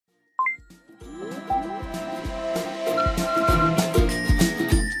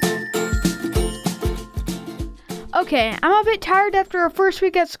Okay, I'm a bit tired after our first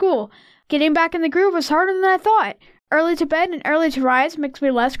week at school. Getting back in the groove was harder than I thought. Early to bed and early to rise makes me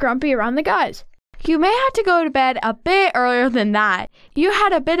less grumpy around the guys. You may have to go to bed a bit earlier than that. You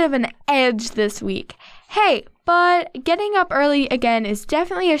had a bit of an edge this week. Hey, but getting up early again is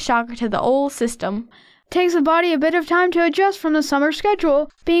definitely a shocker to the old system. Takes the body a bit of time to adjust from the summer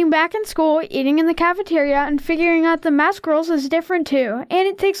schedule. Being back in school, eating in the cafeteria, and figuring out the math rules is different too, and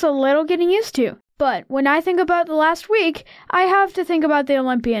it takes a little getting used to. But when I think about the last week, I have to think about the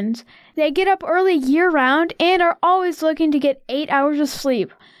Olympians. They get up early year-round and are always looking to get 8 hours of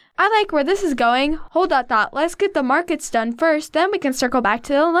sleep. I like where this is going. Hold that thought. Let's get the markets done first, then we can circle back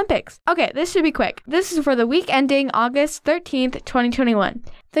to the Olympics. Okay, this should be quick. This is for the week ending August 13th, 2021.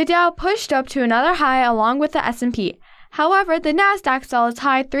 The Dow pushed up to another high along with the S&P. However, the Nasdaq saw its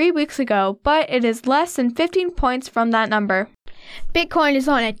high 3 weeks ago, but it is less than 15 points from that number. Bitcoin is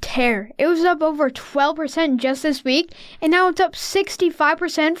on a tear. It was up over 12% just this week, and now it's up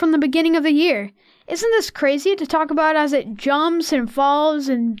 65% from the beginning of the year. Isn't this crazy to talk about as it jumps and falls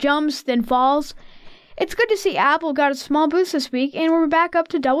and jumps then falls? It's good to see Apple got a small boost this week and we're back up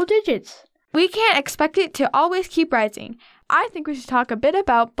to double digits. We can't expect it to always keep rising. I think we should talk a bit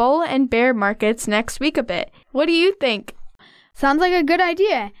about bull and bear markets next week a bit. What do you think? Sounds like a good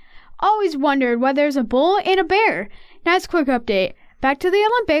idea. Always wondered why there's a bull and a bear. Nice quick update. Back to the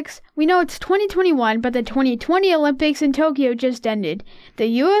Olympics. We know it's 2021, but the 2020 Olympics in Tokyo just ended. The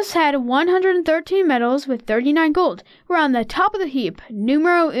U.S. had 113 medals with 39 gold. We're on the top of the heap,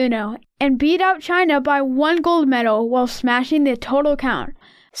 numero uno, and beat out China by 1 gold medal while smashing the total count.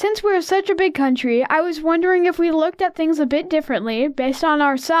 Since we're such a big country, I was wondering if we looked at things a bit differently based on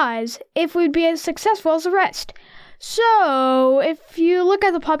our size, if we'd be as successful as the rest. So, if you look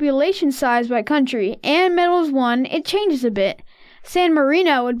at the population size by country and medals won, it changes a bit. San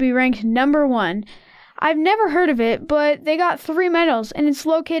Marino would be ranked number 1. I've never heard of it, but they got 3 medals, and it's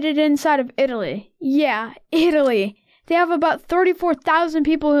located inside of Italy. Yeah, Italy. They have about 34,000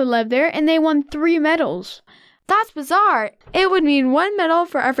 people who live there, and they won 3 medals. That's bizarre. It would mean 1 medal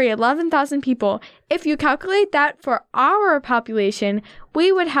for every 11,000 people. If you calculate that for our population,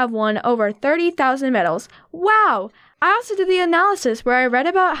 we would have won over 30,000 medals. Wow! I also did the analysis where I read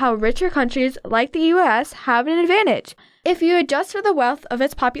about how richer countries like the US have an advantage. If you adjust for the wealth of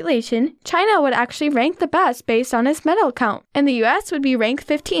its population, China would actually rank the best based on its medal count, and the US would be ranked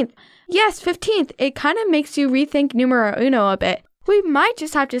 15th. Yes, 15th. It kind of makes you rethink numero uno a bit. We might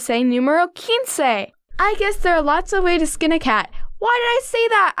just have to say numero quince. I guess there are lots of ways to skin a cat. Why did I say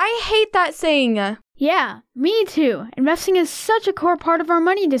that? I hate that saying. Yeah, me too. Investing is such a core part of our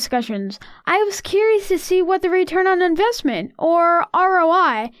money discussions. I was curious to see what the return on investment, or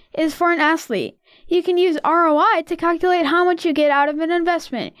ROI, is for an athlete. You can use ROI to calculate how much you get out of an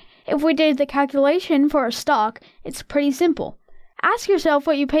investment. If we did the calculation for a stock, it's pretty simple. Ask yourself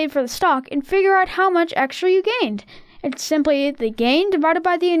what you paid for the stock and figure out how much extra you gained. It's simply the gain divided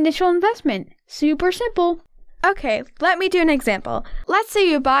by the initial investment. Super simple. Okay, let me do an example. Let's say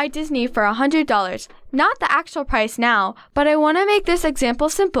you buy Disney for $100. Not the actual price now, but I want to make this example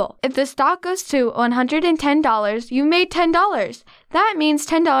simple. If the stock goes to $110, you made $10. That means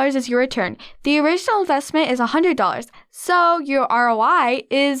 $10 is your return. The original investment is $100, so your ROI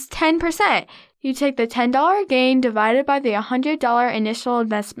is 10%. You take the $10 gain divided by the $100 initial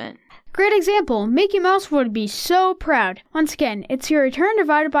investment. Great example. Mickey Mouse would be so proud. Once again, it's your return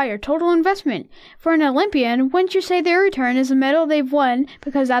divided by your total investment. For an Olympian, wouldn't you say their return is a medal they've won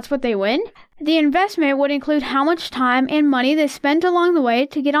because that's what they win? The investment would include how much time and money they spent along the way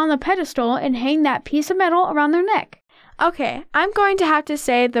to get on the pedestal and hang that piece of metal around their neck. Okay, I'm going to have to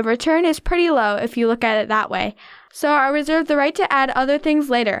say the return is pretty low if you look at it that way. So I reserve the right to add other things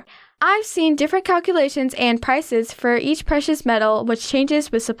later. I've seen different calculations and prices for each precious metal, which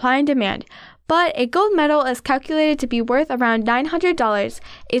changes with supply and demand. But a gold medal is calculated to be worth around $900,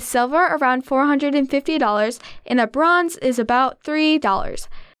 a silver around $450, and a bronze is about $3.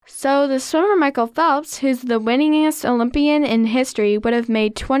 So the swimmer Michael Phelps, who's the winningest Olympian in history, would have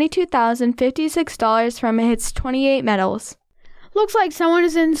made $22,056 from his 28 medals. Looks like someone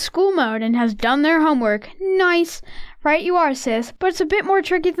is in school mode and has done their homework. Nice. Right you are, sis, but it's a bit more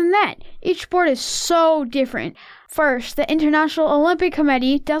tricky than that. Each sport is so different. First, the International Olympic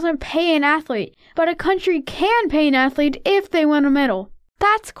Committee doesn't pay an athlete, but a country can pay an athlete if they win a medal.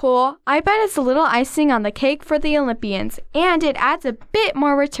 That's cool. I bet it's a little icing on the cake for the Olympians, and it adds a bit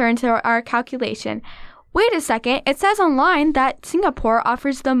more return to our calculation. Wait a second, it says online that Singapore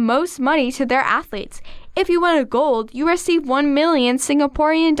offers the most money to their athletes. If you win a gold, you receive 1 million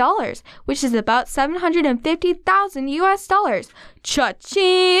Singaporean dollars, which is about 750,000 US dollars.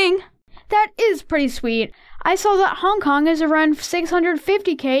 Cha-ching! That is pretty sweet. I saw that Hong Kong is around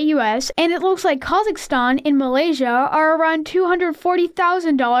 650K US, and it looks like Kazakhstan and Malaysia are around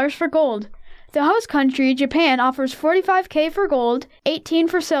 $240,000 for gold. The host country, Japan, offers 45K for gold, 18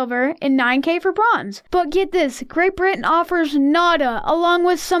 for silver, and 9K for bronze. But get this, Great Britain offers nada, along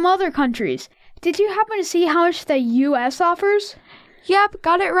with some other countries. Did you happen to see how much the US offers? Yep,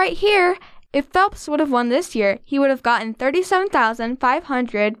 got it right here. If Phelps would have won this year, he would have gotten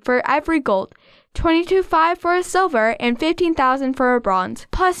 $37,500 for every gold, $22,500 for a silver, and $15,000 for a bronze.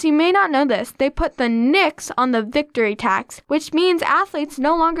 Plus, you may not know this, they put the nix on the victory tax, which means athletes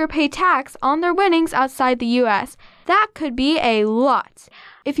no longer pay tax on their winnings outside the U.S. That could be a lot.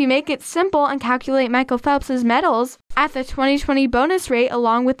 If you make it simple and calculate Michael Phelps' medals at the 2020 bonus rate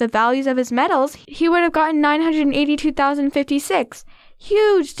along with the values of his medals, he would have gotten $982,056.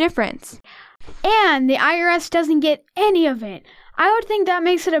 Huge difference. And the IRS doesn't get any of it. I would think that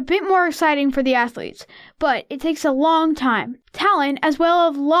makes it a bit more exciting for the athletes, but it takes a long time, talent, as well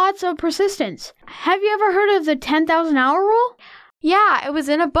as lots of persistence. Have you ever heard of the 10,000-hour rule? Yeah, it was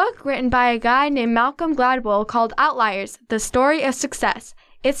in a book written by a guy named Malcolm Gladwell called Outliers, The Story of Success.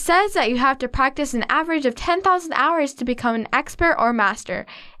 It says that you have to practice an average of 10,000 hours to become an expert or master.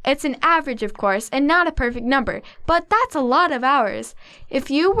 It's an average, of course, and not a perfect number, but that's a lot of hours.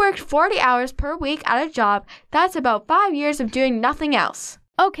 If you worked 40 hours per week at a job, that's about 5 years of doing nothing else.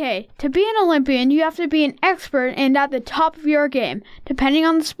 Okay, to be an Olympian, you have to be an expert and at the top of your game. Depending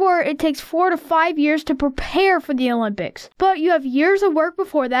on the sport, it takes 4 to 5 years to prepare for the Olympics. But you have years of work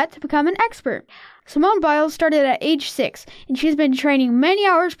before that to become an expert. Simone Biles started at age 6, and she's been training many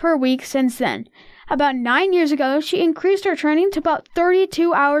hours per week since then. About 9 years ago, she increased her training to about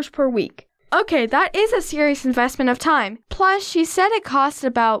 32 hours per week. Okay, that is a serious investment of time. Plus, she said it costs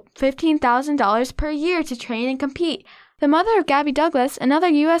about $15,000 per year to train and compete. The mother of Gabby Douglas, another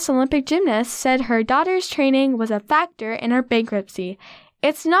U.S. Olympic gymnast, said her daughter's training was a factor in her bankruptcy.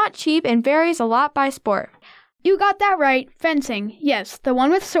 It's not cheap and varies a lot by sport. You got that right. Fencing, yes, the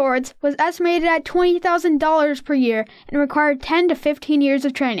one with swords, was estimated at $20,000 per year and required 10 to 15 years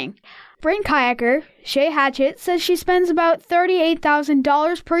of training. Brain kayaker Shay Hatchett says she spends about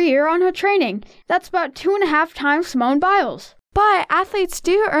 $38,000 per year on her training. That's about 2.5 times Simone Biles. But athletes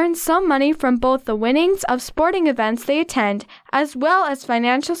do earn some money from both the winnings of sporting events they attend, as well as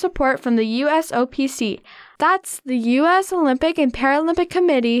financial support from the USOPC. That's the U.S. Olympic and Paralympic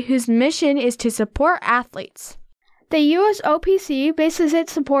Committee, whose mission is to support athletes. The USOPC bases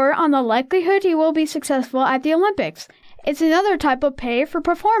its support on the likelihood you will be successful at the Olympics. It's another type of pay for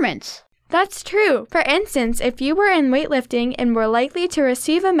performance. That's true. For instance, if you were in weightlifting and were likely to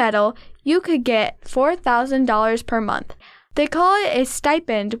receive a medal, you could get $4,000 per month. They call it a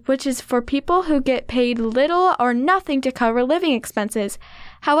stipend, which is for people who get paid little or nothing to cover living expenses.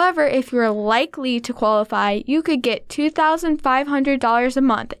 However, if you're likely to qualify, you could get $2,500 a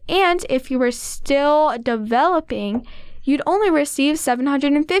month. And if you were still developing, you'd only receive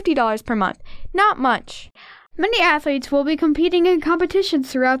 $750 per month. Not much. Many athletes will be competing in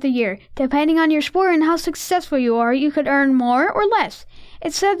competitions throughout the year. Depending on your sport and how successful you are, you could earn more or less.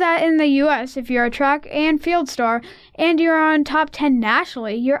 It's said that in the U.S., if you're a track and field star and you're on top 10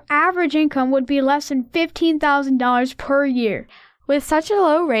 nationally, your average income would be less than $15,000 per year. With such a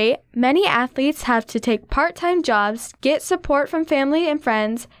low rate, many athletes have to take part-time jobs, get support from family and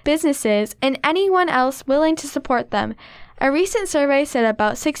friends, businesses, and anyone else willing to support them. A recent survey said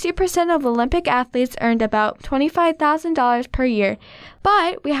about 60% of Olympic athletes earned about $25,000 per year.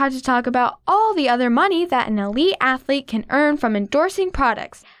 But we had to talk about all the other money that an elite athlete can earn from endorsing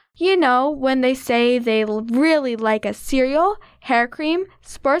products. You know, when they say they really like a cereal, hair cream,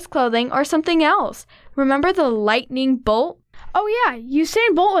 sports clothing, or something else. Remember the lightning bolt? Oh yeah,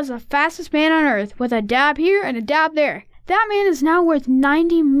 Usain Bolt was the fastest man on earth, with a dab here and a dab there. That man is now worth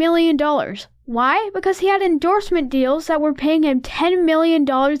 $90 million. Why? Because he had endorsement deals that were paying him $10 million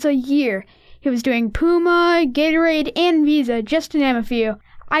a year. He was doing Puma, Gatorade, and Visa, just to name a few.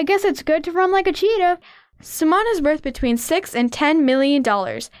 I guess it's good to run like a cheetah. Simone is worth between $6 and $10 million,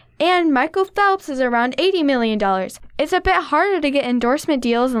 and Michael Phelps is around $80 million. It's a bit harder to get endorsement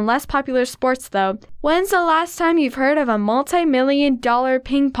deals in less popular sports, though. When's the last time you've heard of a multi-million-dollar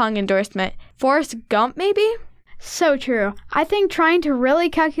ping pong endorsement? Forrest Gump, maybe? So true. I think trying to really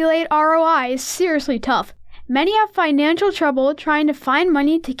calculate ROI is seriously tough. Many have financial trouble trying to find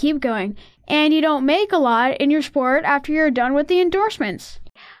money to keep going, and you don't make a lot in your sport after you're done with the endorsements.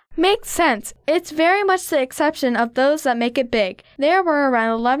 Makes sense. It's very much the exception of those that make it big. There were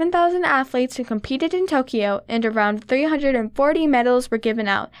around 11,000 athletes who competed in Tokyo, and around 340 medals were given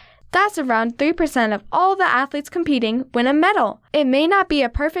out. That's around 3% of all the athletes competing win a medal. It may not be a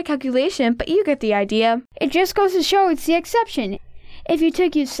perfect calculation, but you get the idea. It just goes to show it's the exception. If you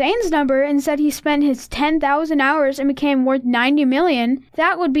took Usain's number and said he spent his 10,000 hours and became worth $90 million,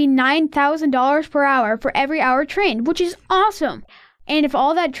 that would be $9,000 per hour for every hour trained, which is awesome. And if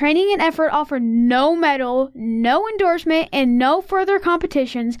all that training and effort offered no medal, no endorsement, and no further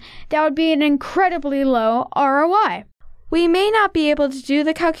competitions, that would be an incredibly low ROI. We may not be able to do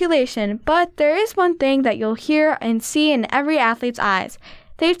the calculation, but there is one thing that you'll hear and see in every athlete's eyes.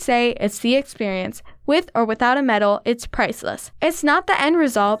 They'd say it's the experience. With or without a medal, it's priceless. It's not the end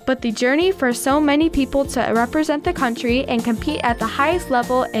result, but the journey for so many people to represent the country and compete at the highest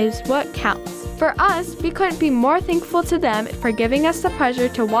level is what counts. For us, we couldn't be more thankful to them for giving us the pleasure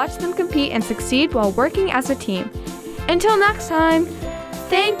to watch them compete and succeed while working as a team. Until next time,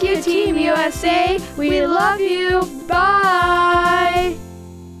 thank you, Team USA. We love you. Bye.